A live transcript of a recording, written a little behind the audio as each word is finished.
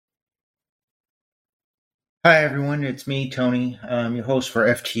Hi, everyone. It's me, Tony. I'm your host for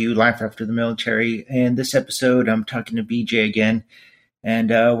FTU, Life After the Military. And this episode, I'm talking to BJ again.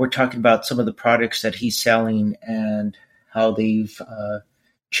 And we're talking about some of the products that he's selling and how they've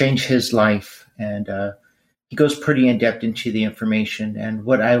changed his life. And he goes pretty in depth into the information. And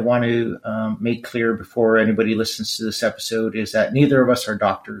what I want to make clear before anybody listens to this episode is that neither of us are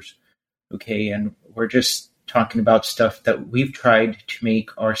doctors. Okay. And we're just talking about stuff that we've tried to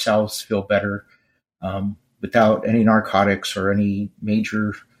make ourselves feel better without any narcotics or any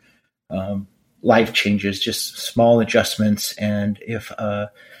major um, life changes, just small adjustments. And if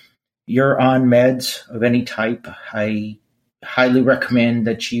you're on meds of any type, I highly recommend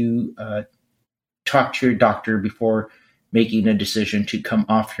that you talk to your doctor before making a decision to come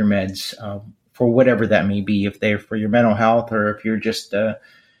off your meds for whatever that may be. If they're for your mental health or if you're just they're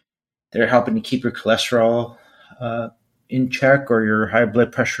helping to keep your cholesterol in check or your high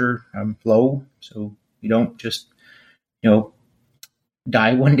blood pressure low, so you don't just you know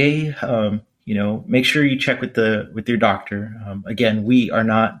die one day. Make sure you check with your doctor. Again, we are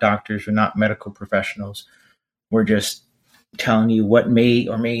not doctors. We're not medical professionals. We're just telling you what may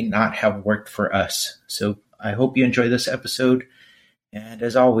or may not have worked for us. So I hope you enjoy this episode. And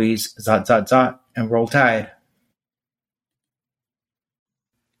as always, zot, zot, zot, and roll tide.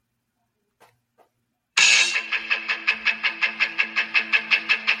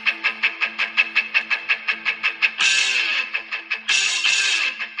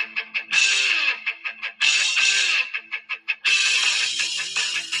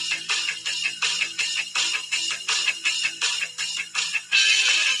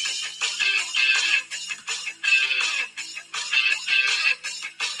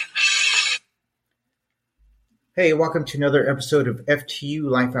 Hey, welcome to another episode of FTU,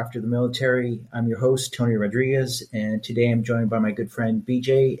 Life After the Military. I'm your host, Tony Rodriguez, and today I'm joined by my good friend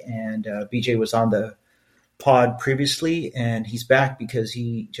BJ. And BJ was on the pod previously, and he's back because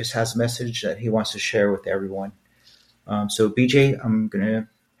he just has a message that he wants to share with everyone. So, BJ, I'm going to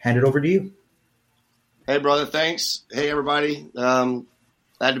hand it over to you. Hey, brother, thanks. Hey, everybody. Glad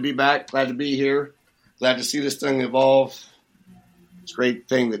to be back. Glad to be here. Glad to see this thing evolve. It's a great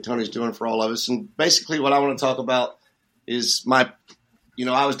thing that Tony's doing for all of us. And basically what I want to talk about is I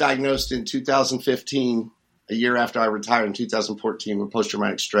was diagnosed in 2015, a year after I retired in 2014 with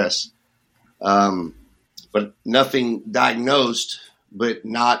post-traumatic stress. But nothing diagnosed, but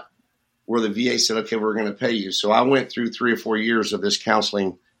not where the VA said, okay, we're going to pay you. So I went through 3 or 4 years of this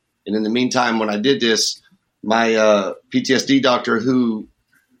counseling. And in the meantime, when I did this, my PTSD doctor, who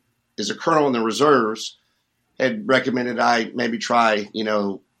is a colonel in the reserves, had recommended I maybe try,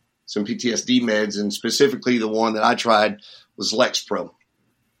 some PTSD meds. And specifically the one that I tried was Lexapro.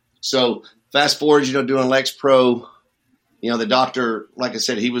 So fast forward, doing Lexapro, the doctor, like I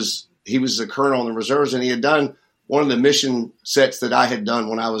said, he was a colonel in the reserves, and he had done one of the mission sets that I had done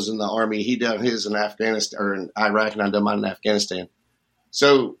when I was in the Army. He done his in Afghanistan or in Iraq, and I done mine in Afghanistan.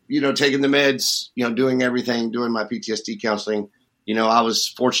 So, taking the meds, doing everything, doing my PTSD counseling, I was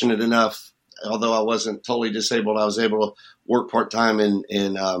fortunate enough, although I wasn't totally disabled, I was able to work part-time and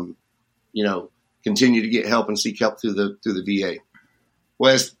continue to get help and seek help through the VA.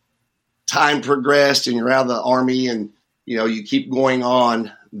 Well, as time progressed and you're out of the Army and, you keep going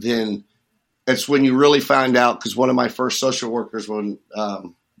on, then that's when you really find out, because one of my first social workers,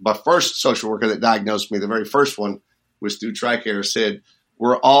 my first social worker that diagnosed me, the very first one was through TRICARE, said,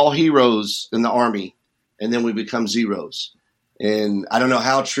 we're all heroes in the Army, and then we become zeros. And I don't know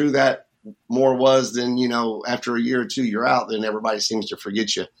how true that more was than, after a year or two, you're out, then everybody seems to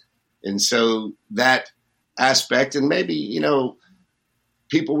forget you. And so that aspect, and maybe,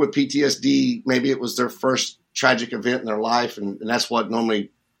 people with PTSD, maybe it was their first tragic event in their life. And that's what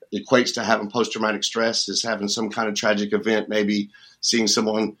normally equates to having post-traumatic stress, is having some kind of tragic event, maybe seeing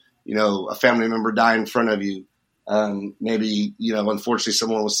someone, a family member die in front of you. Maybe, unfortunately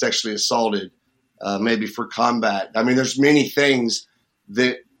someone was sexually assaulted, maybe for combat. I mean, there's many things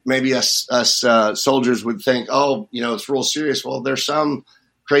that maybe us soldiers would think, oh, it's real serious. Well, there's some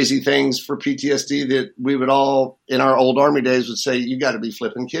crazy things for PTSD that we would all, in our old Army days, would say, you got to be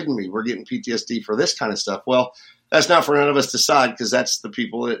flipping kidding me. We're getting PTSD for this kind of stuff. Well, that's not for none of us to decide, because that's the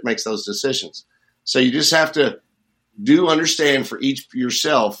people that makes those decisions. So you just have to understand for each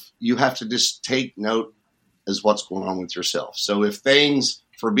yourself, you have to just take note as what's going on with yourself. So if things,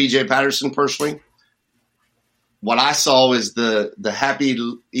 for BJ Patterson personally, what I saw is the happy,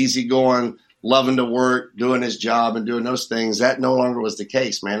 easygoing, loving to work, doing his job and doing those things. That no longer was the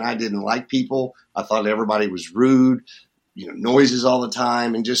case, man. I didn't like people. I thought everybody was rude, noises all the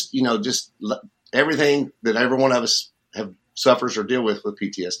time, and just everything that every one of us suffers or deal with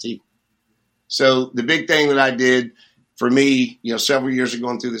PTSD. So the big thing that I did for me, several years ago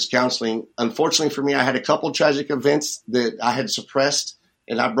going through this counseling, unfortunately for me, I had a couple tragic events that I had suppressed,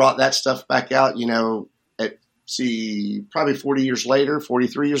 and I brought that stuff back out, probably 43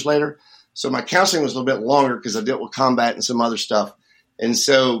 years later. So my counseling was a little bit longer because I dealt with combat and some other stuff. And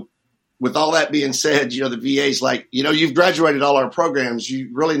so with all that being said, the VA's like, you've graduated all our programs. You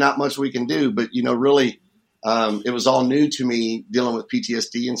really not much we can do. But, really, it was all new to me dealing with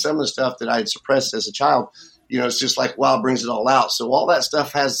PTSD and some of the stuff that I had suppressed as a child. It's just like, wow, it brings it all out. So all that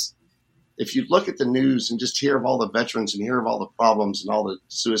stuff has, if you look at the news and just hear of all the veterans and hear of all the problems and all the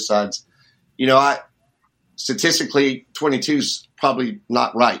suicides, statistically, 22 is probably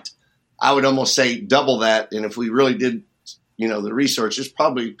not right. I would almost say double that. And if we really did, the research, there's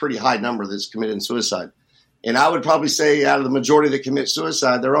probably a pretty high number that's committing suicide. And I would probably say out of the majority that commit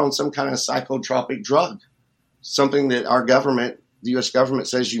suicide, they're on some kind of psychotropic drug, something that our government, the U.S. government,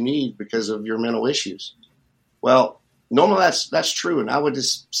 says you need because of your mental issues. Well, normally that's true. And I would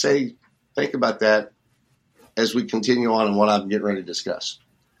just say, think about that as we continue on in what I'm getting ready to discuss.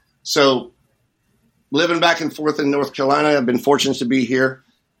 So living back and forth in North Carolina, I've been fortunate to be here.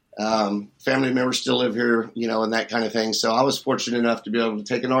 Family members still live here, and that kind of thing. So I was fortunate enough to be able to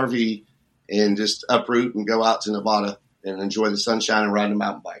take an RV and just uproot and go out to Nevada and enjoy the sunshine and ride a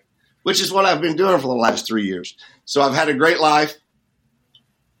mountain bike, which is what I've been doing for the last 3 years. So I've had a great life.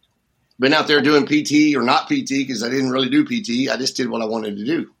 Been out there doing PT or not PT because I didn't really do PT. I just did what I wanted to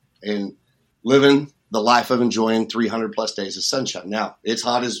do and living the life of enjoying 300 plus days of sunshine. Now, it's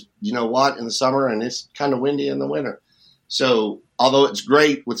hot as in the summer, and it's kind of windy in the winter. So although it's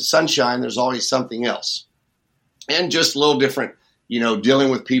great with the sunshine, there's always something else. And just a little different,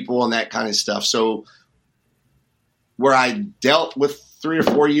 dealing with people and that kind of stuff. So where I dealt with 3 or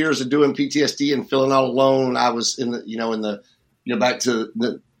 4 years of doing PTSD and feeling all alone, I was in the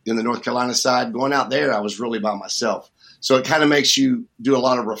North Carolina side. Going out there, I was really by myself. So it kind of makes you do a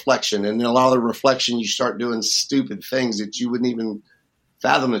lot of reflection. And in a lot of the reflection, you start doing stupid things that you wouldn't even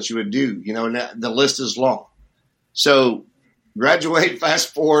fathom that you would do, and the list is long. So graduate,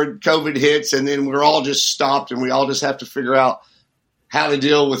 fast forward, COVID hits, and then we're all just stopped, and we all just have to figure out how to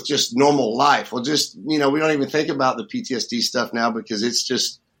deal with just normal life. Well, just, we don't even think about the PTSD stuff now because it's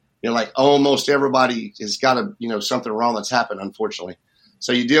just, like almost everybody has got something wrong that's happened, unfortunately.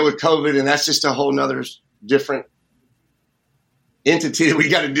 So you deal with COVID, and that's just a whole nother different entity that we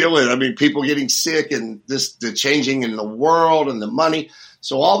got to deal with. I mean, people getting sick and the changing in the world and the money.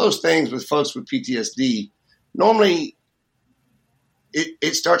 So all those things with folks with PTSD, normally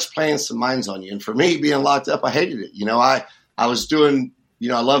it starts playing some minds on you. And for me, being locked up, I hated it. I was doing,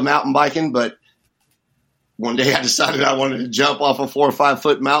 I love mountain biking, but one day I decided I wanted to jump off a 4 or 5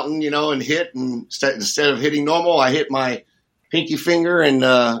 foot mountain, and hit. And instead of hitting normal, I hit my pinky finger, and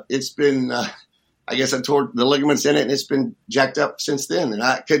it's been, I guess I tore the ligaments in it, and it's been jacked up since then. And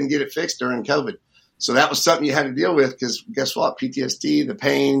I couldn't get it fixed during COVID. So that was something you had to deal with because guess what? PTSD, the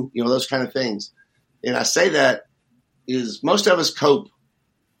pain, those kind of things. And I say that is most of us cope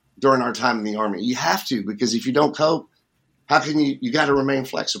during our time in the Army. You have to, because if you don't cope, how can you got to remain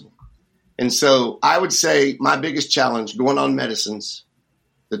flexible. And so I would say my biggest challenge going on medicines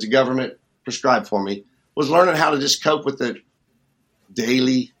that the government prescribed for me was learning how to just cope with the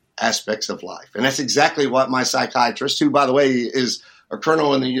daily aspects of life. And that's exactly what my psychiatrist, who, by the way, is a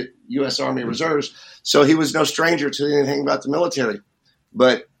colonel in the U.S. Army Reserves, so he was no stranger to anything about the military.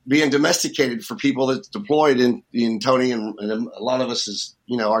 But being domesticated for people that's deployed in Tony and a lot of us is,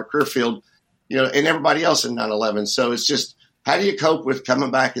 our career field, and everybody else in 9/11. So it's just, how do you cope with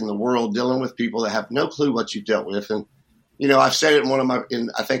coming back in the world, dealing with people that have no clue what you've dealt with? And, I've said it in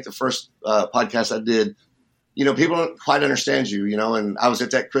I think the first podcast I did, people don't quite understand you, and I was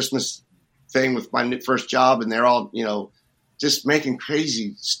at that Christmas thing with my first job, and they're all, just making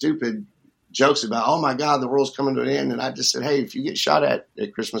crazy, stupid jokes about, oh my God, the world's coming to an end. And I just said, hey, if you get shot at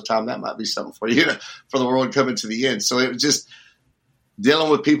Christmas time, that might be something for you, for the world coming to the end. So it was just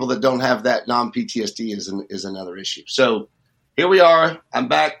dealing with people that don't have that non-PTSD is another issue. So here we are. I'm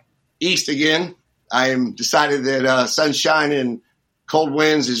back east again. I am decided that sunshine and cold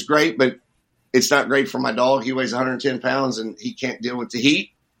winds is great, but it's not great for my dog. He weighs 110 pounds and he can't deal with the heat.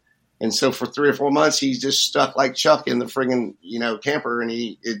 And so for 3 or 4 months, he's just stuck like Chuck in the friggin', camper, and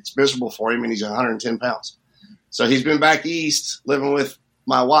it's miserable for him, and he's 110 pounds. So he's been back east living with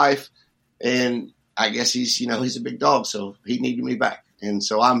my wife, and I guess he's a big dog, so he needed me back. And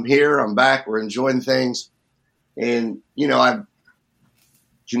so I'm here, I'm back, we're enjoying things. And, I've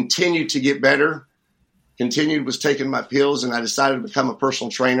continued to get better, was taking my pills, and I decided to become a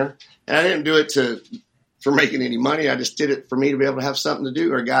personal trainer. And I didn't do it to for making any money. I just did it for me to be able to have something to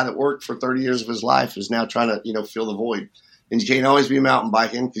do. Or a guy that worked for 30 years of his life is now trying to, fill the void. And you can't always be mountain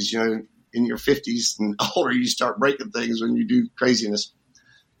biking because, in your 50s and older, you start breaking things when you do craziness.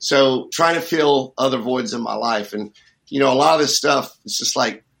 So trying to fill other voids in my life. And, a lot of this stuff, it's just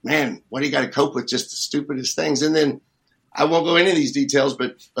like, man, why do you got to cope with just the stupidest things? And then I won't go into these details,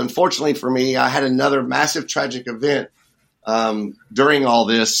 but unfortunately for me, I had another massive tragic event during all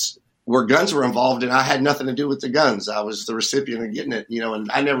this where guns were involved, and I had nothing to do with the guns. I was the recipient of getting it, and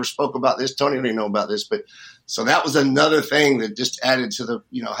I never spoke about this. Tony didn't know about this, but so that was another thing that just added to the,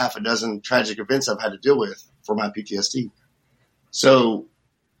 half a dozen tragic events I've had to deal with for my PTSD. So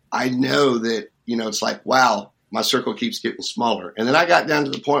I know that, it's like, wow, my circle keeps getting smaller. And then I got down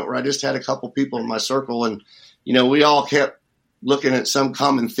to the point where I just had a couple people in my circle, and, we all kept looking at some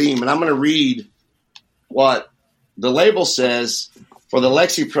common theme. And I'm going to read what the label says for the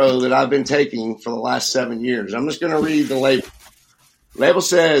Lexapro that I've been taking for the last 7 years. I'm just going to read the label. The label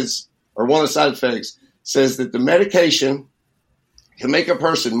says, or one of the side effects, says that the medication can make a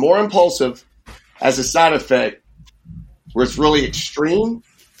person more impulsive as a side effect where it's really extreme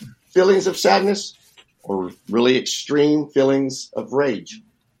feelings of sadness or really extreme feelings of rage.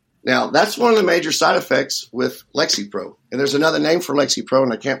 Now, that's one of the major side effects with Lexapro. And there's another name for Lexapro,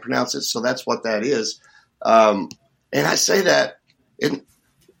 and I can't pronounce it, so that's what that is. And I say that, and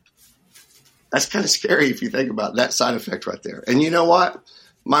that's kind of scary if you think about that side effect right there. And you know what?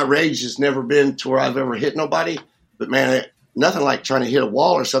 My rage has never been to where I've ever hit nobody. But, man, nothing like trying to hit a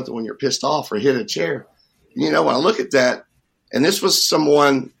wall or something when you're pissed off or hit a chair. When I look at that, and this was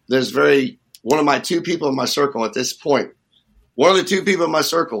someone one of my two people in my circle at this point, one of the two people in my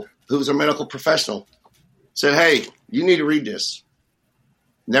circle who was a medical professional said, hey, you need to read this.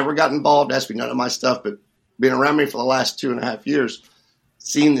 Never got involved, asked me none of my stuff, but been around me for the last 2.5 years,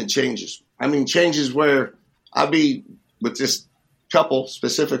 seen the changes. I mean, changes where I'll be with this couple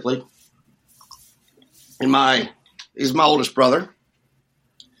specifically. He's my oldest brother.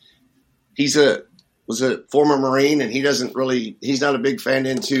 Was a former Marine, and he's not a big fan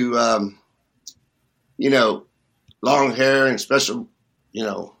into, long hair and special,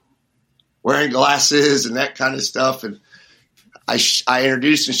 wearing glasses and that kind of stuff. And I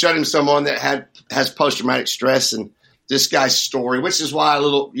introduced and showed him someone that has post-traumatic stress, and this guy's story, which is why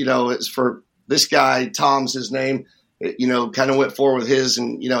it's for this guy, Tom's his name, kind of went forward with his,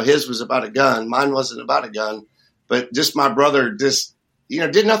 and, his was about a gun. Mine wasn't about a gun, but just my brother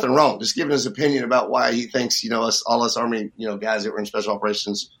did nothing wrong. Just giving his opinion about why he thinks, all us Army, guys that were in special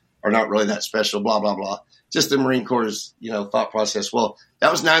operations are not really that special, blah, blah, blah. Just the Marine Corps' thought process. Well, that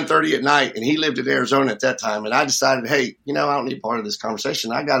was 9:30 at night, and he lived in Arizona at that time. And I decided, hey, I don't need part of this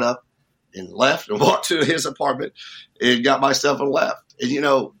conversation. I got up and left and walked to his apartment and got myself and left.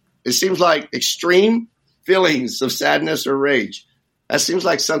 And, it seems like extreme feelings of sadness or rage. That seems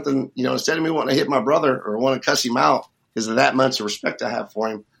like something, instead of me wanting to hit my brother or want to cuss him out because of that much of respect I have for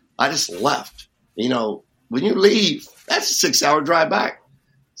him, I just left. When you leave, that's a 6-hour drive back.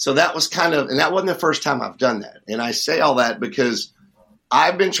 So that was and that wasn't the first time I've done that. And I say all that because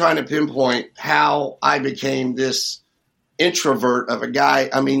I've been trying to pinpoint how I became this introvert of a guy.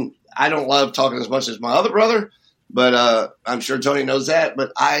 I mean, I don't love talking as much as my other brother, but I'm sure Tony knows that.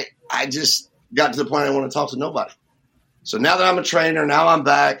 But I just got to the point I want to talk to nobody. So now that I'm a trainer, now I'm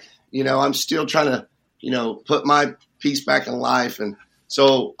back, I'm still trying to, put my piece back in life. And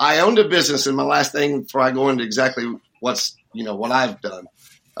so I owned a business, and my last thing before I go into exactly what I've done.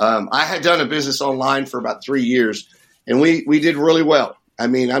 I had done a business online for about 3 years, and we did really well. I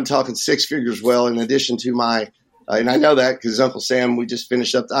mean, I'm talking 6 figures well, in addition to and I know that because Uncle Sam, we just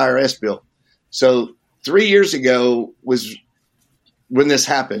finished up the IRS bill. So 3 years ago was when this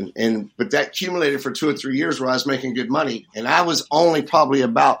happened. But that accumulated for 2 or 3 years where I was making good money. And I was only probably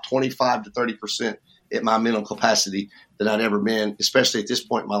about 25 to 30% at my mental capacity that I'd ever been, especially at this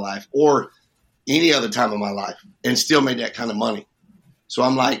point in my life or any other time in my life, and still made that kind of money. So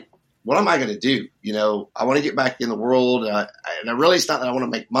I'm like, what am I going to do? I want to get back in the world. And I really, it's not that I want to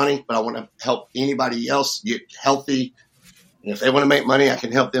make money, but I want to help anybody else get healthy. And if they want to make money, I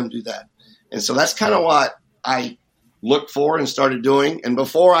can help them do that. And so that's kind of what I looked for and started doing. And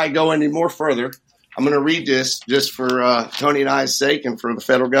before I go any more further, I'm going to read this just for Tony and I's sake and for the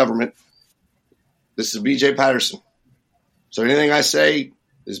federal government. This is B.J. Patterson. So anything I say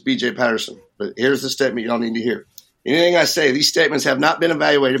is B.J. Patterson. But here's the statement y'all need to hear. Anything I say, these statements have not been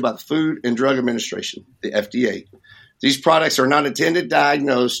evaluated by the Food and Drug Administration, the FDA. These products are not intended to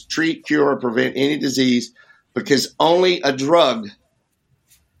diagnose, treat, cure, or prevent any disease because only a drug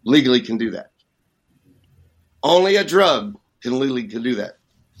legally can do that. Only a drug can legally do that.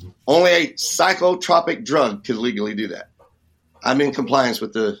 Only a psychotropic drug could legally do that. I'm in compliance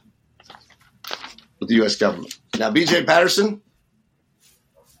with the U.S. government. Now, B.J. Patterson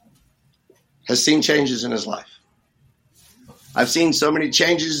has seen changes in his life. I've seen so many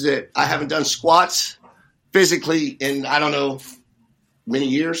changes that I haven't done squats physically in, I don't know, many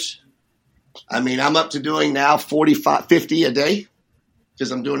years. I mean, I'm up to doing now 45, 50 a day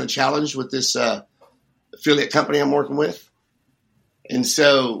because I'm doing a challenge with this affiliate company I'm working with. And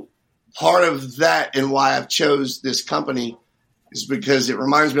so part of that and why I've chose this company is because it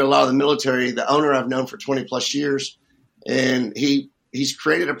reminds me a lot of the military. The owner I've known for 20 plus years, and he's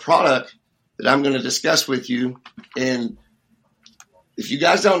created a product that I'm going to discuss with you. And if you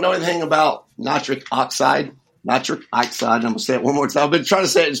guys don't know anything about nitric oxide, I'm going to say it one more time. I've been trying to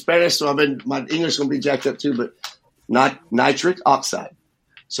say it in Spanish, so my English is going to be jacked up too, but not nitric oxide.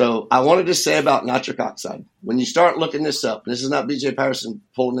 So I wanted to say about nitric oxide. When you start looking this up, this is not B.J. Patterson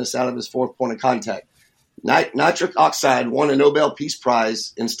pulling this out of his fourth point of contact. Nitric oxide won a Nobel Peace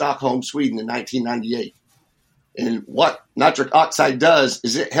Prize in Stockholm, Sweden in 1998. And what nitric oxide does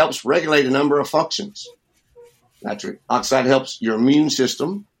is it helps regulate a number of functions. Nitric oxide helps your immune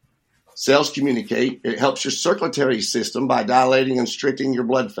system. Cells communicate. It helps your circulatory system by dilating and constricting your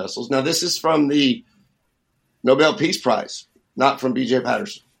blood vessels. Now, this is from the Nobel Peace Prize, not from B.J.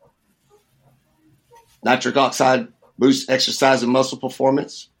 Patterson. Nitric oxide boosts exercise and muscle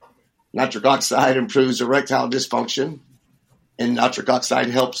performance. Nitric oxide improves erectile dysfunction. And nitric oxide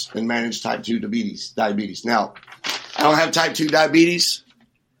helps and manage type 2 diabetes. Now, I don't have type 2 diabetes.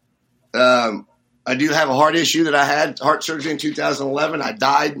 I do have a heart issue that I had, heart surgery in 2011. I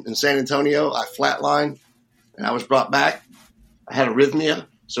died in San Antonio. I flatlined, and I was brought back. I had arrhythmia.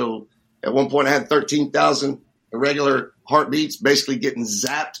 So at one point I had 13,000 irregular heartbeats, basically getting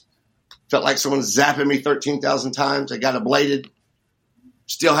zapped. Felt like someone zapping me 13,000 times. I got ablated.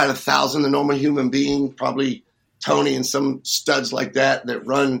 Still had 1,000, the normal human being, probably Tony and some studs like that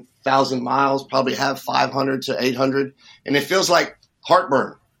run 1,000 miles, probably have 500 to 800. And it feels like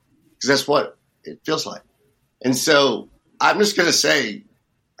heartburn because that's what it feels like. And so I'm just going to say,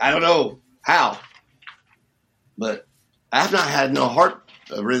 I don't know how, but I've not had no heart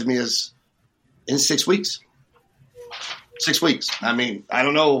arrhythmias in 6 weeks. 6 weeks. I mean, I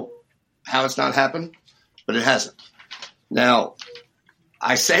don't know how it's not happened, but it hasn't. Now,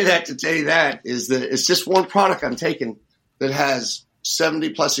 I say that to tell you that is that it's just one product I'm taking that has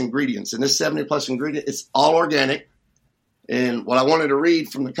 70 plus ingredients. And this 70 plus ingredient, it's all organic. And what I wanted to read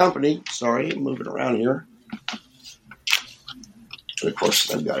from the company, sorry, I'm moving around here. Of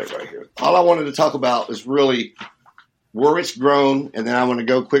course, I've got it right here. All I wanted to talk about is really where it's grown. And then I want to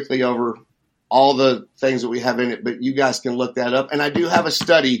go quickly over all the things that we have in it. But you guys can look that up. And I do have a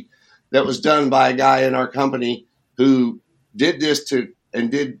study that was done by a guy in our company who did this and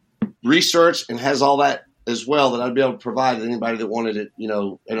did research and has all that as well that I'd be able to provide to anybody that wanted it,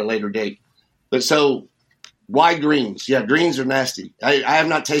 at a later date. But so why greens? Yeah, greens are nasty. I have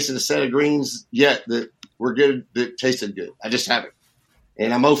not tasted a set of greens yet that were good, that tasted good. I just haven't.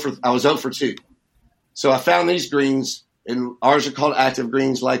 And I was 0 for 2. So I found these greens, and ours are called active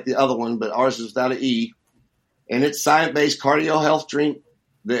greens like the other one, but ours is without an E. And it's science-based cardio health drink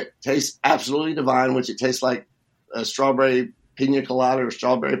that tastes absolutely divine, which it tastes like a strawberry pina colada or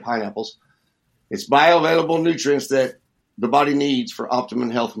strawberry pineapples. It's bioavailable nutrients that the body needs for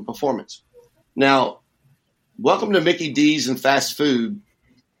optimum health and performance. Now, welcome to Mickey D's and fast food.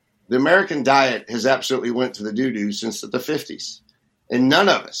 The American diet has absolutely went to the doo-doo since the 50s. And none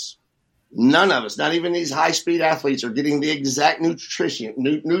of us, not even these high-speed athletes, are getting the exact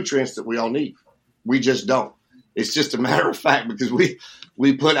nutrients that we all need. We just don't. It's just a matter of fact because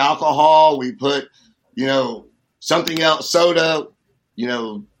we put alcohol, we put, something else, soda,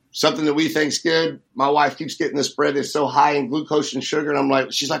 something that we think's good. My wife keeps getting this bread that's so high in glucose and sugar.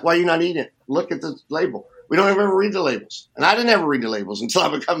 And she's like, why are you not eating it? Look at the label. We don't ever read the labels. And I didn't ever read the labels until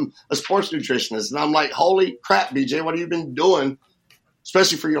I become a sports nutritionist. And I'm like, holy crap, BJ, what have you been doing,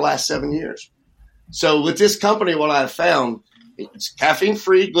 especially for your last 7 years? So with this company, what I've found, it's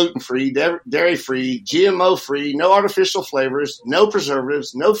caffeine-free, gluten-free, dairy-free, GMO-free, no artificial flavors, no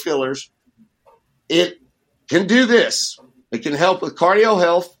preservatives, no fillers. It can do this. It can help with cardio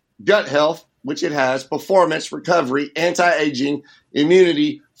health, gut health, which it has, performance, recovery, anti-aging,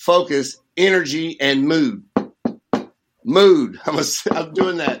 immunity, focus, energy, and mood. Mood. I'm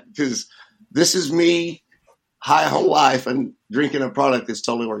doing that because this is me high on life and drinking a product that's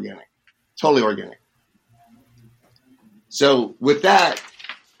totally organic. Totally organic. So with that,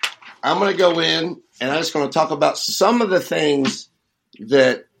 I'm going to go in and I'm just going to talk about some of the things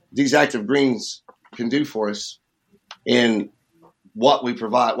that these active greens can do for us. And what we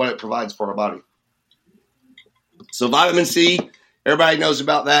provide, what it provides for our body. So vitamin C, everybody knows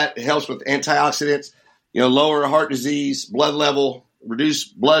about that. It helps with antioxidants, lower heart disease, blood level, reduce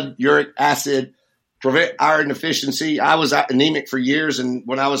blood uric acid, prevent iron deficiency. I was anemic for years, and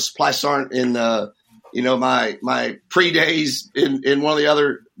when I was supply sergeant in my pre-days in one of the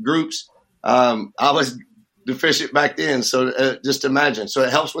other groups, I was deficient back then. So just imagine. So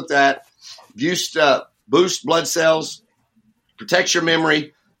it helps with that. Boost blood cells, protects your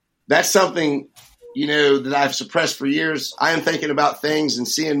memory. That's something, that I've suppressed for years. I am thinking about things and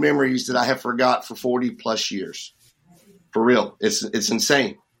seeing memories that I have forgot for 40 plus years. For real. It's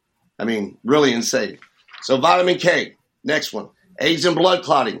insane. I mean, really insane. So vitamin K, next one. AIDS and blood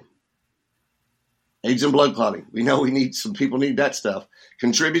clotting. AIDS and blood clotting. We know some people need that stuff.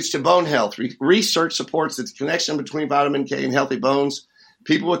 Contributes to bone health. Research supports the connection between vitamin K and healthy bones.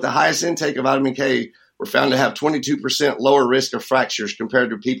 People with the highest intake of vitamin K were found to have 22% lower risk of fractures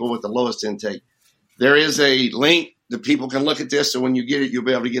compared to people with the lowest intake. There is a link that people can look at this, so when you get it, you'll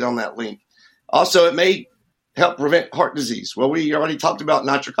be able to get on that link. Also, it may help prevent heart disease. Well, we already talked about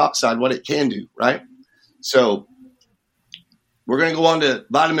nitric oxide, what it can do, right? So we're going to go on to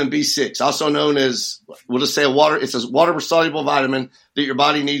vitamin B6, also known as, we'll just say it's a water-soluble vitamin that your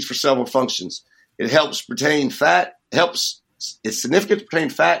body needs for several functions. It helps retain fat, it's significant to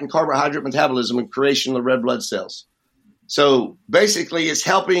retain fat and carbohydrate metabolism and creation of red blood cells. So basically, it's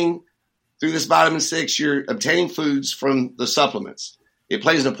helping through this vitamin 6, you're obtaining foods from the supplements. It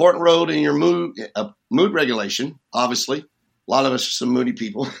plays an important role in your mood regulation, obviously. A lot of us are some moody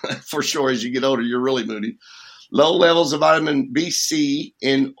people, for sure. As you get older, you're really moody. Low levels of vitamin B/C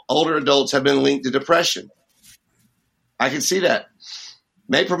in older adults have been linked to depression. I can see that.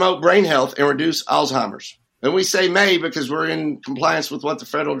 May promote brain health and reduce Alzheimer's. And we say may because we're in compliance with what the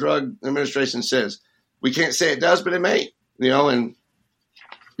Federal Drug Administration says. We can't say it does, but it may, and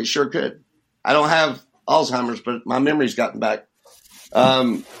it sure could. I don't have Alzheimer's, but my memory's gotten back.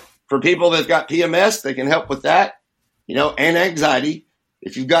 For people that've got PMS, they can help with that, and anxiety.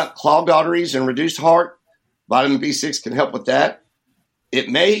 If you've got clogged arteries and reduced heart, vitamin B6 can help with that. It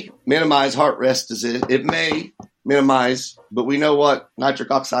may minimize heart rest disease. It may minimize, but we know what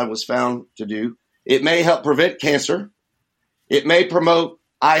nitric oxide was found to do. It may help prevent cancer. It may promote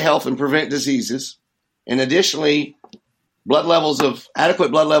eye health and prevent diseases. And additionally,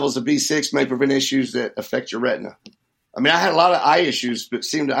 adequate blood levels of B6 may prevent issues that affect your retina. I mean, I had a lot of eye issues, but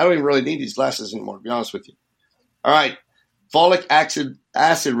I don't even really need these glasses anymore, to be honest with you. All right. Folic acid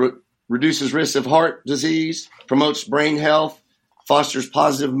reduces risk of heart disease, promotes brain health, fosters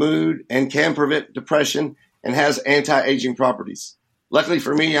positive mood, and can prevent depression, and has anti-aging properties. Luckily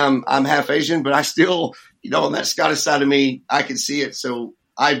for me, I'm half Asian, but I still, on that Scottish side of me, I can see it. So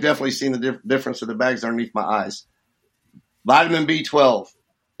I've definitely seen the difference of the bags underneath my eyes. Vitamin B12.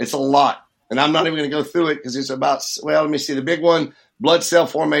 It's a lot. And I'm not even going to go through it because it's about, let me see. The big one, blood cell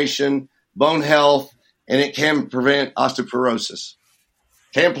formation, bone health, and it can prevent osteoporosis.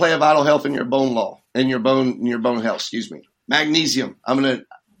 Can play a vital health in your bone health, Magnesium. I'm going to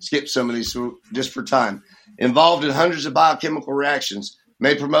skip some of these just for time. Involved in hundreds of biochemical reactions.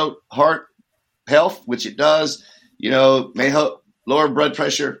 May promote heart health, which it does. May help lower blood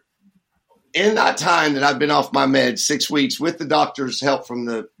pressure. In that time that I've been off my meds, 6 weeks, with the doctor's help from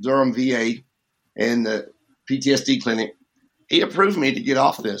the Durham VA and the PTSD clinic, he approved me to get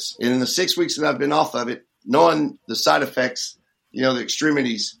off this. And in the 6 weeks that I've been off of it, knowing the side effects, the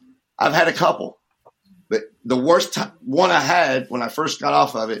extremities, I've had a couple. But the worst one I had when I first got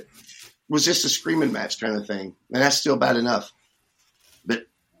off of it was just a screaming match kind of thing. And that's still bad enough. But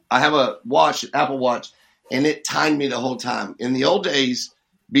I have a watch, Apple Watch, and it timed me the whole time. In the old days,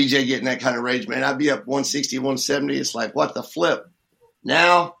 BJ getting that kind of rage, man, I'd be up 160, 170. It's like, what the flip?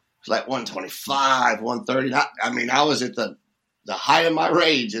 Now it's like 125, 130. I was at the height of my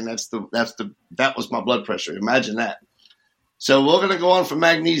rage, and that was my blood pressure. Imagine that. So we're going to go on from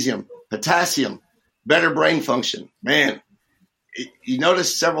magnesium, potassium, better brain function. Man, you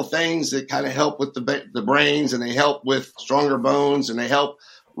notice several things that kind of help with the brains, and they help with stronger bones, and they help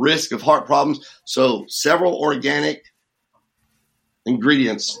risk of heart problems. So several organic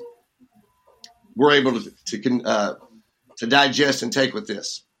ingredients we're able to digest and take with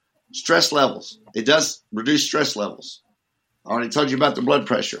this. Stress levels. It does reduce stress levels. I already told you about the blood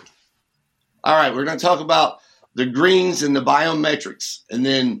pressure. All right, we're going to talk about the greens and the biometrics, and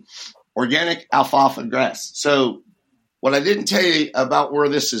then organic alfalfa grass. So what I didn't tell you about where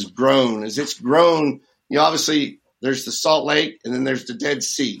this is grown is it's grown, obviously there's the Salt Lake and then there's the Dead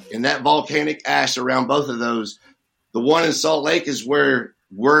Sea, and that volcanic ash around both of those. The one in Salt Lake is where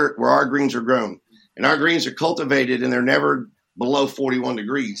our greens are grown, and our greens are cultivated, and they're never below 41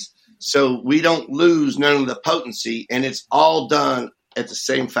 degrees. So we don't lose none of the potency, and it's all done at the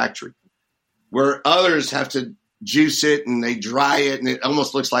same factory. Where others have to juice it and they dry it and it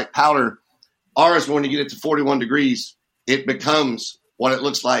almost looks like powder, ours, when you get it to 41 degrees, it becomes what it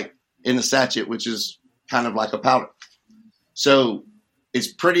looks like in the sachet, which is kind of like a powder. So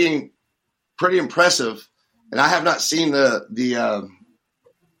it's pretty impressive. And I have not seen the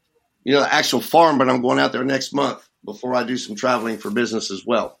actual farm, but I'm going out there next month before I do some traveling for business as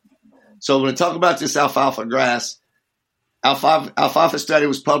well. So when I talk about this alfalfa grass, alfalfa study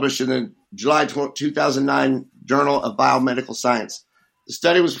was published in the July 2009 Journal of Biomedical Science. The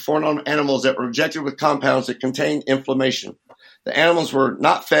study was performed on animals that were injected with compounds that contained inflammation. The animals were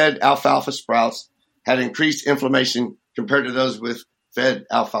not fed alfalfa sprouts, had increased inflammation compared to those with fed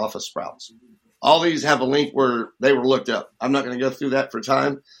alfalfa sprouts. All these have a link where they were looked up. I'm not going to go through that for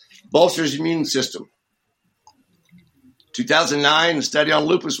time. Bolsters immune system. 2009, the study on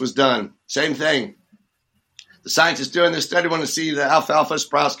lupus was done. Same thing. The scientists doing this study want to see that alfalfa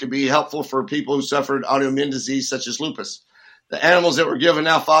sprouts could be helpful for people who suffered autoimmune disease such as lupus. The animals that were given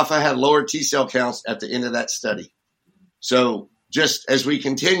alfalfa had lower T cell counts at the end of that study. So just as we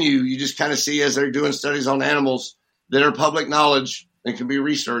continue, you just kind of see as they're doing studies on animals that are public knowledge and can be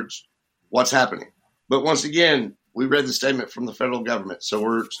researched, what's happening. But once again, we read the statement from the federal government, so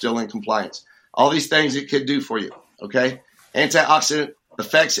we're still in compliance. All these things it could do for you, okay? Antioxidant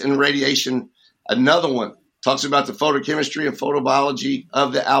effects and radiation. Another one talks about the photochemistry and photobiology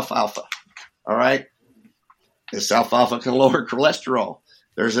of the alfalfa, all right? This alfalfa can lower cholesterol.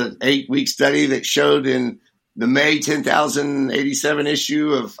 There's an 8-week study that showed in the May 10,087 issue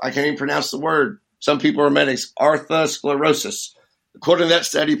of, I can't even pronounce the word, some people are medics, arthrosclerosis. According to that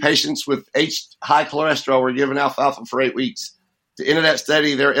study, patients with high cholesterol were given alfalfa for 8 weeks. At the end of that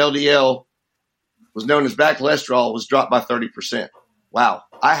study, their LDL, was known as bad cholesterol, was dropped by 30%. Wow.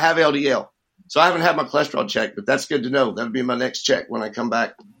 I have LDL. So I haven't had my cholesterol checked, but that's good to know. That'll be my next check when I come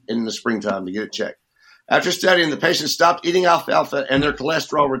back in the springtime to get it checked. After studying, the patients stopped eating alfalfa and their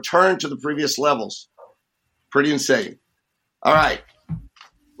cholesterol returned to the previous levels. Pretty insane. All right.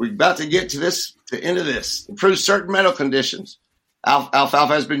 We're about to get to the end of this. Improves certain medical conditions.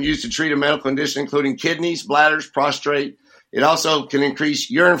 Alfalfa has been used to treat a medical condition including kidneys, bladders, prostate. It also can increase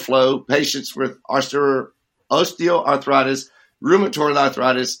urine flow. Patients with osteoarthritis, rheumatoid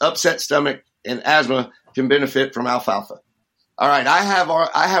arthritis, upset stomach, and asthma can benefit from alfalfa. All right, I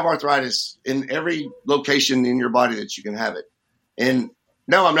have arthritis in every location in your body that you can have it. And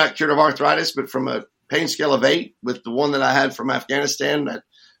no, I'm not cured of arthritis, but from a pain scale of 8, with the one that I had from Afghanistan, that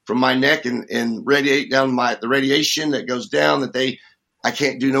from my neck and radiate down the radiation that goes down, that I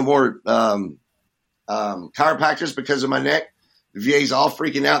can't do no more chiropractors because of my neck. The VA's all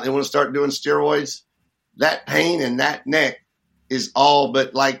freaking out. They want to start doing steroids. That pain in that neck is all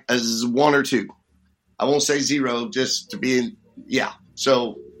but like a 1 or 2. I won't say 0, just to be yeah.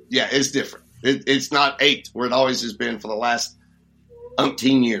 So, yeah, it's different. It's not 8 where it always has been for the last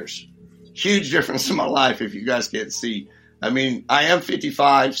umpteen years. Huge difference in my life if you guys can't see. I mean, I am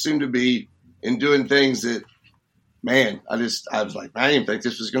 55, soon to be, and doing things that, man, I was like, I didn't think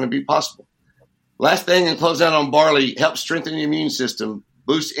this was going to be possible. Last thing, and close out on barley, helps strengthen the immune system,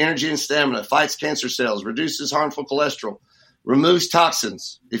 boosts energy and stamina, fights cancer cells, reduces harmful cholesterol, removes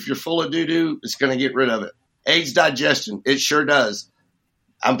toxins. If you're full of doo-doo, it's going to get rid of it. Aids digestion. It sure does.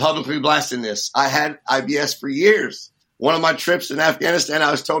 I'm publicly blasting this. I had IBS for years. One of my trips in Afghanistan,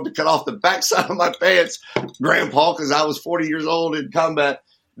 I was told to cut off the backside of my pants, Grandpa, because I was 40 years old in combat,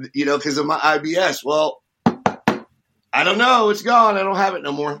 because of my IBS. Well, I don't know. It's gone. I don't have it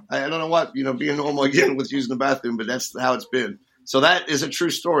no more. I don't know what, being normal again with using the bathroom, but that's how it's been. So that is a true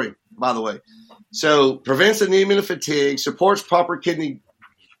story, by the way. So prevents anemia and fatigue, supports proper kidney.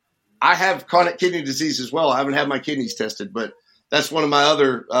 I have chronic kidney disease as well. I haven't had my kidneys tested, but that's one of my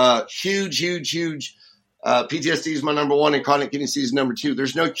other huge PTSD is my number 1 and chronic kidney disease is number 2.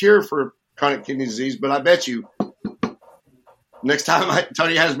 There's no cure for chronic kidney disease, but I bet you next time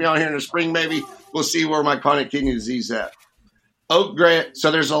Tony has me on here in the spring, maybe we'll see where my chronic kidney disease is at. Oat grass.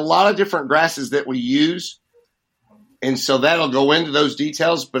 So there's a lot of different grasses that we use. And so that'll go into those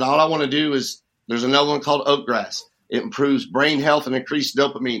details. But all I want to do is there's another one called oat grass. It improves brain health and increased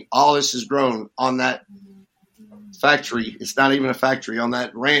dopamine. All this is grown on that factory. It's not even a factory, on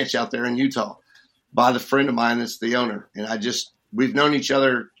that ranch out there in Utah by the friend of mine that's the owner. And we've known each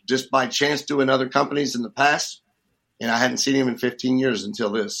other just by chance doing other companies in the past. And I hadn't seen him in 15 years until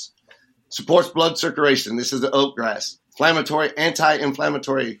this. Supports blood circulation. This is the oat grass.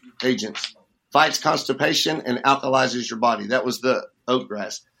 Anti-inflammatory agents. Fights constipation and alkalizes your body. That was the oat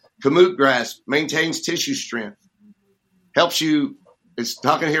grass. Kamut grass maintains tissue strength. helps you. It's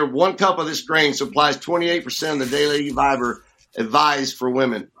talking here, 1 cup of this grain supplies 28% of the daily fiber advised for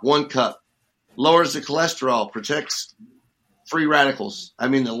women. 1 cup. Lowers the cholesterol, protects free radicals. I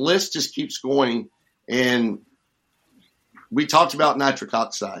mean, the list just keeps going. And we talked about nitric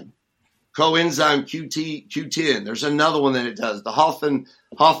oxide. Coenzyme Q10. There's another one that it does. The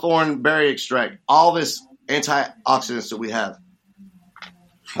hawthorn berry extract. All this antioxidants that we have.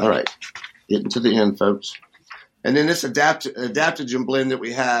 All right. Getting to the end, folks. And then this adaptogen blend that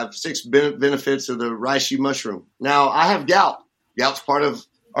we have, 6 benefits of the reishi mushroom. Now, I have gout. Gout's part of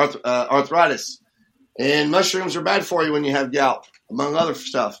arthritis. And mushrooms are bad for you when you have gout, among other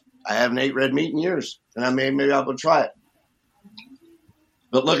stuff. I haven't ate red meat in years, and maybe I'll go try it.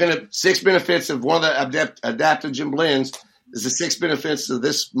 But looking at 6 benefits of one of the adaptogen blends is the 6 benefits of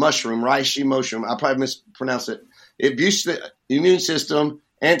this mushroom, reishi mushroom. I probably mispronounced it. It boosts the immune system,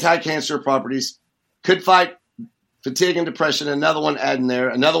 anti-cancer properties, could fight fatigue and depression. Another one adding there,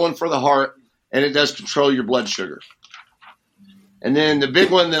 another one for the heart, and it does control your blood sugar. And then the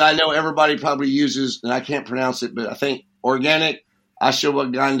big one that I know everybody probably uses, and I can't pronounce it, but I think organic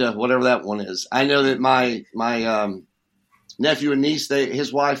ashwagandha, whatever that one is. I know that my nephew and niece,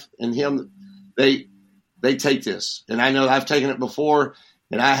 his wife and him, they take this. And I know I've taken it before,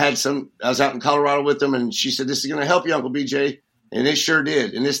 and I was out in Colorado with them, and she said, "This is going to help you, Uncle BJ." And it sure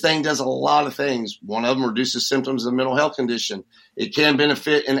did. And this thing does a lot of things. One of them reduces symptoms of a mental health condition. It can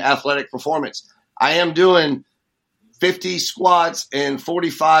benefit in athletic performance. I am doing 50 squats and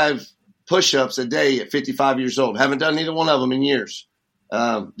 45 push-ups a day at 55 years old. Haven't done either one of them in years.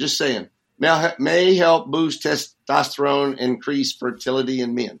 Just saying. May help boost testosterone, increase fertility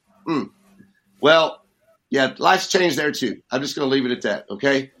in men. Well, yeah, life's changed there too. I'm just going to leave it at that,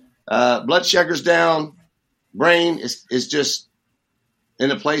 okay? Blood sugar's down. Brain is just in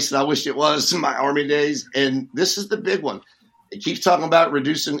a place that I wish it was in my Army days. And this is the big one. It keeps talking about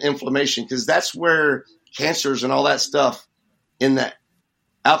reducing inflammation because that's where cancers and all that stuff in that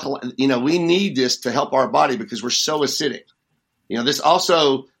alkaline, we need this to help our body because we're so acidic. This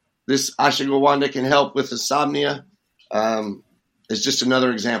ashwagandha can help with insomnia. Is just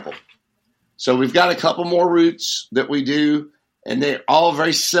another example. So we've got a couple more roots that we do, and they're all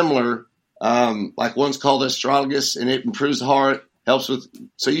very similar. Like one's called astragalus, and it improves the heart, helps with.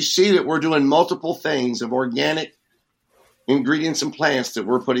 So you see that we're doing multiple things of organic ingredients and plants that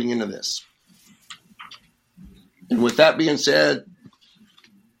we're putting into this. And with that being said,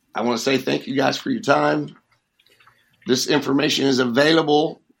 I want to say thank you guys for your time. This information is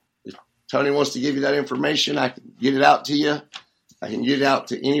available. If Tony wants to give you that information, I can get it out to you. I can get it out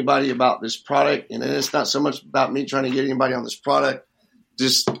to anybody about this product. And it's not so much about me trying to get anybody on this product.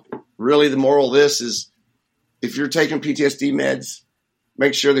 Just really the moral of this is if you're taking PTSD meds,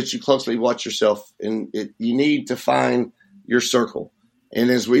 make sure that you closely watch yourself. And you need to find your circle. And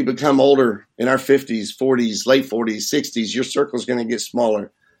as we become older in our 50s, 40s, late 40s, 60s, your circle is going to get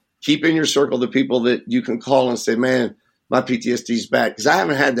smaller. Keep in your circle the people that you can call and say, man, my PTSD is bad. Because I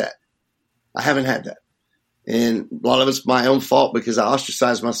haven't had that. And a lot of it's my own fault because I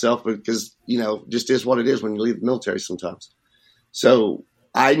ostracized myself because, just is what it is when you leave the military sometimes. So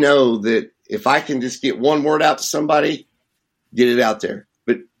I know that if I can just get one word out to somebody, get it out there.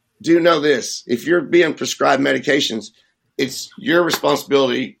 But do know this, if you're being prescribed medications, it's your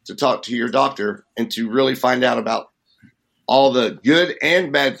responsibility to talk to your doctor and to really find out about all the good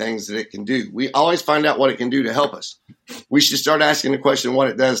and bad things that it can do. We always find out what it can do to help us. We should start asking the question what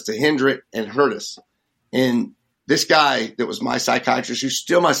it does to hinder it and hurt us. And this guy that was my psychiatrist, who's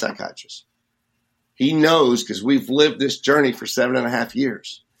still my psychiatrist, he knows because we've lived this journey for 7.5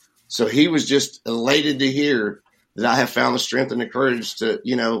 years. So he was just elated to hear that I have found the strength and the courage to,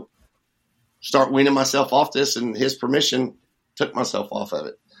 start weaning myself off this, and his permission took myself off of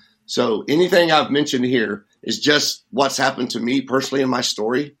it. So anything I've mentioned here is just what's happened to me personally in my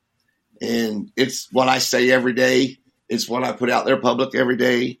story. And it's what I say every day. It's what I put out there public every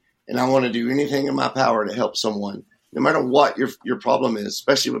day. And I want to do anything in my power to help someone, no matter what your problem is,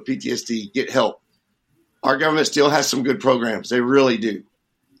 especially with PTSD, get help. Our government still has some good programs. They really do.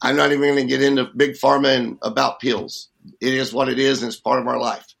 I'm not even going to get into big pharma and about pills. It is what it is, and it's part of our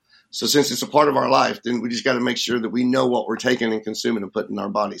life. So since it's a part of our life, then we just got to make sure that we know what we're taking and consuming and putting in our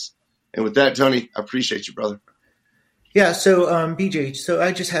bodies. And with that, Tony, I appreciate you, brother. Yeah. So, BJ, so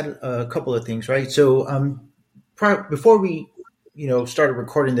I just had a couple of things, right? So, before we, started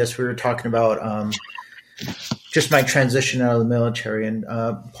recording this, we were talking about just my transition out of the military. And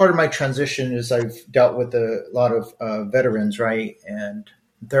part of my transition is I've dealt with a lot of veterans, right? And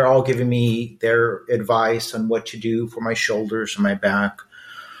they're all giving me their advice on what to do for my shoulders and my back.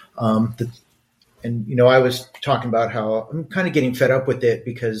 And, I was talking about how I'm kind of getting fed up with it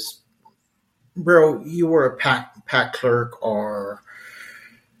because, bro, you were a pack clerk or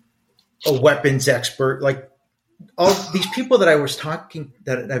a weapons expert. Like all these people that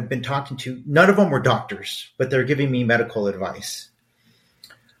I've been talking to, none of them were doctors, but they're giving me medical advice.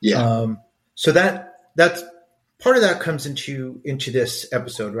 Yeah. So that's part of that comes into this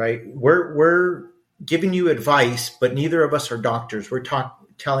episode, right? We're giving you advice, but neither of us are doctors. We're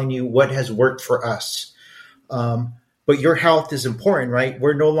telling you what has worked for us. But your health is important, right?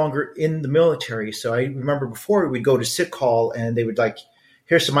 We're no longer in the military. So I remember before we'd go to sick call and they would like,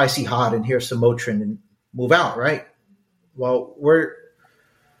 here's some Icy Hot and here's some Motrin and move out, right? Well,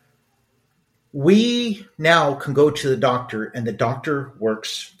 we now can go to the doctor and the doctor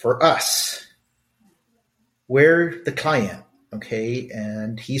works for us. We're the client, okay?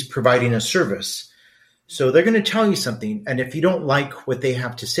 And he's providing a service. So they're going to tell you something. And if you don't like what they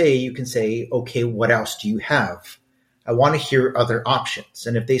have to say, you can say, okay, what else do you have? I want to hear other options.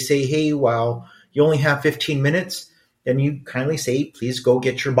 And if they say, hey, well, you only have 15 minutes, then you kindly say, please go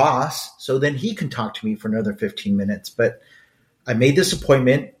get your boss. So then he can talk to me for another 15 minutes. But I made this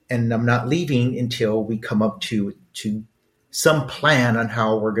appointment and I'm not leaving until we come up to some plan on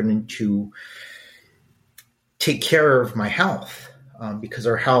how we're going to take care of my health, because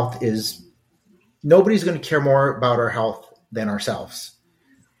our health is, nobody's going to care more about our health than ourselves.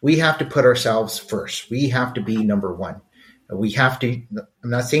 We have to put ourselves first. We have to be number one. We have to, I'm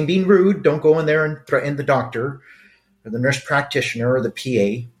not saying being rude, don't go in there and threaten the doctor or the nurse practitioner or the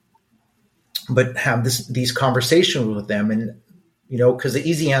PA, but have these conversations with them. And, because the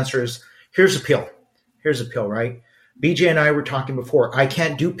easy answer is, here's a pill. Here's a pill, right? BJ and I were talking before. I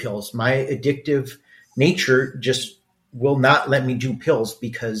can't do pills. My addictive nature just will not let me do pills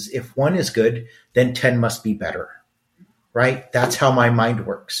because if one is good, then 10 must be better, right? That's how my mind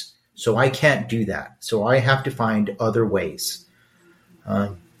works. So I can't do that. So I have to find other ways.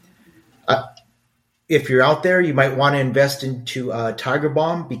 If you're out there, you might want to invest into Tiger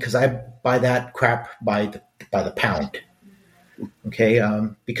Balm because I buy that crap by the pound. Okay,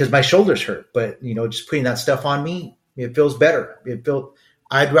 because my shoulders hurt, but just putting that stuff on me, it feels better.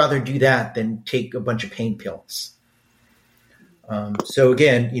 I'd rather do that than take a bunch of pain pills. So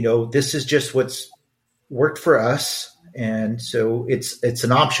again, this is just what's worked for us, and so it's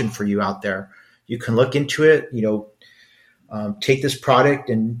an option for you out there. You can look into it. Take this product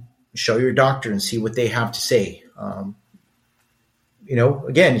and show your doctor and see what they have to say.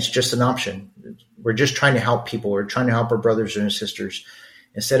 Again, it's just an option. We're just trying to help people. We're trying to help our brothers and sisters.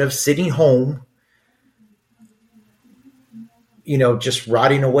 Instead of sitting home, just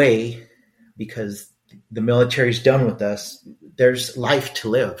rotting away because the military's done with us, there's life to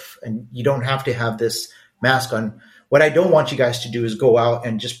live. And you don't have to have this mask on. What I don't want you guys to do is go out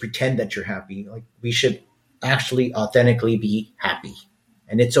and just pretend that you're happy. Like, we should actually authentically be happy.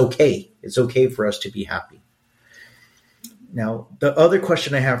 And it's okay. It's okay for us to be happy. Now, the other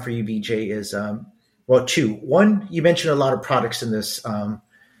question I have for you, BJ, is, two. One, you mentioned a lot of products in this, a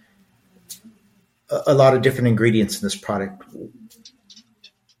lot of different ingredients in this product.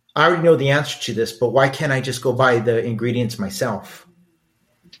 I already know the answer to this, but why can't I just go buy the ingredients myself?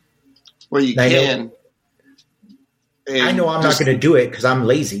 Well, you can. I know I'm not going to do it because I'm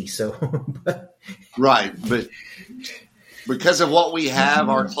lazy. So, right, but because of what we have,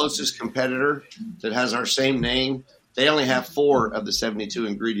 our closest competitor that has our same name, they only have 4 of the 72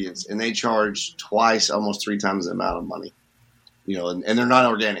 ingredients, and they charge twice, almost 3 times the amount of money. And they're not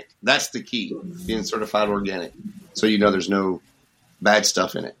organic. That's the key, being certified organic. So there's no bad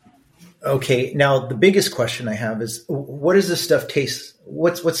stuff in it. Okay. Now, the biggest question I have is, what does this stuff taste?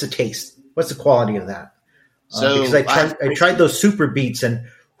 What's the taste? What's the quality of that? Because I tried those super beets and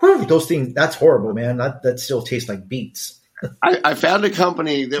those things, that's horrible, man. That still tastes like beets. I found a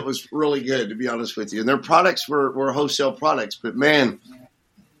company that was really good, to be honest with you. And their products were wholesale products, but man,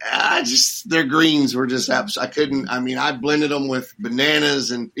 their greens were just absolutely, I blended them with bananas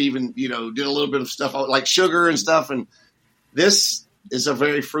and even, did a little bit of stuff like sugar and stuff. And this is a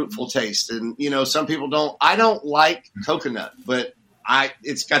very fruitful taste. And, some people I don't like coconut, but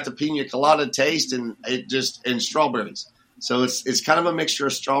it's got the pina colada taste and and strawberries. So it's kind of a mixture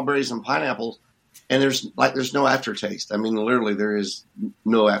of strawberries and pineapples. And there's no aftertaste. Literally there is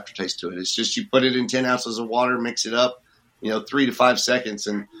no aftertaste to it. It's just you put it in 10 ounces of water, mix it up, 3 to 5 seconds.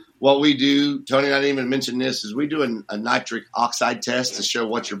 And what we do, Tony and I didn't even mention this, is we do a nitric oxide test to show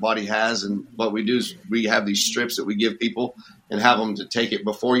what your body has. And what we do is we have these strips that we give people and have them to take it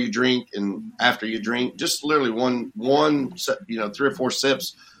before you drink and after you drink. Just literally one 3 or 4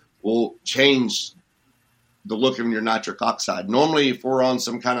 sips will change the look of your nitric oxide. Normally, if we're on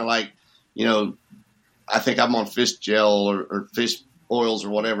some kind of I think I'm on fish gel or fish oils or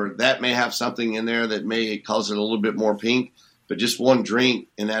whatever. That may have something in there that may cause it a little bit more pink, but just one drink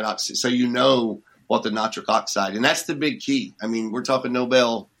and that so you know what the nitric oxide, and that's the big key. I mean, we're talking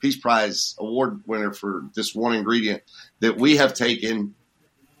Nobel Peace Prize award winner for this one ingredient that we have taken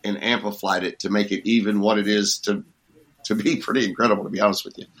and amplified it to make it even what it is to be pretty incredible, to be honest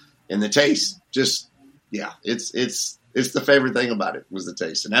with you. And the taste, just it's the favorite thing about it was the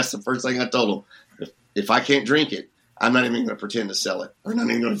taste, and that's the first thing I told them. If I can't drink it, I'm not even going to pretend to sell it, or not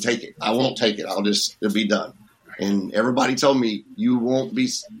even going to take it. I won't take it. It'll be done. And everybody told me you won't be.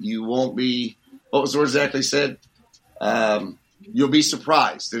 What was the word exactly said? You'll be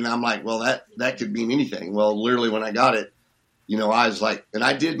surprised. And I'm like, well, that could mean anything. Well, literally when I got it, I was like, and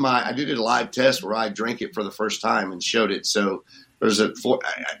I did a live test where I drank it for the first time and showed it. So there's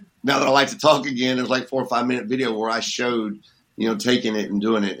now that I like to talk again, there's like 4 or 5 minute video where I showed, taking it and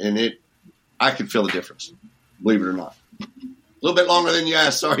doing it, and I could feel the difference, believe it or not. A little bit longer than you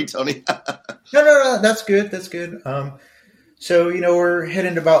asked. Sorry, Tony. No. That's good. That's good. So, we're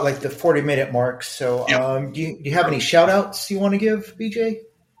heading to about like the 40-minute mark. So do you have any shout outs you want to give, BJ?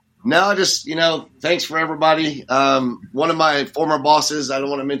 No, just, thanks for everybody. One of my former bosses, I don't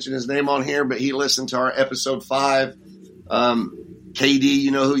want to mention his name on here, but he listened to our episode 5. KD, you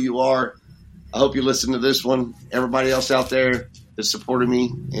know who you are. I hope you listen to this one. Everybody else out there that supported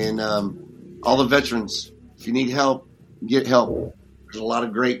me, and all the veterans, if you need help, get help. There's a lot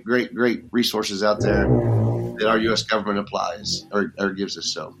of great, great, great resources out there that our U.S. government applies or gives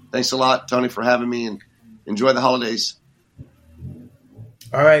us. So thanks a lot, Tony, for having me, and enjoy the holidays.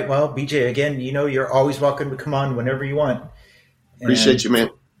 All right. Well, BJ, again, you're always welcome to come on whenever you want. Appreciate you, man.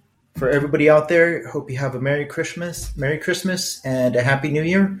 For everybody out there, hope you have a Merry Christmas, and a Happy New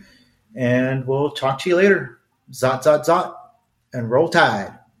Year. And we'll talk to you later. Zot, zot, zot, and roll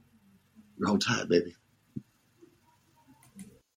tide. Roll tide, baby.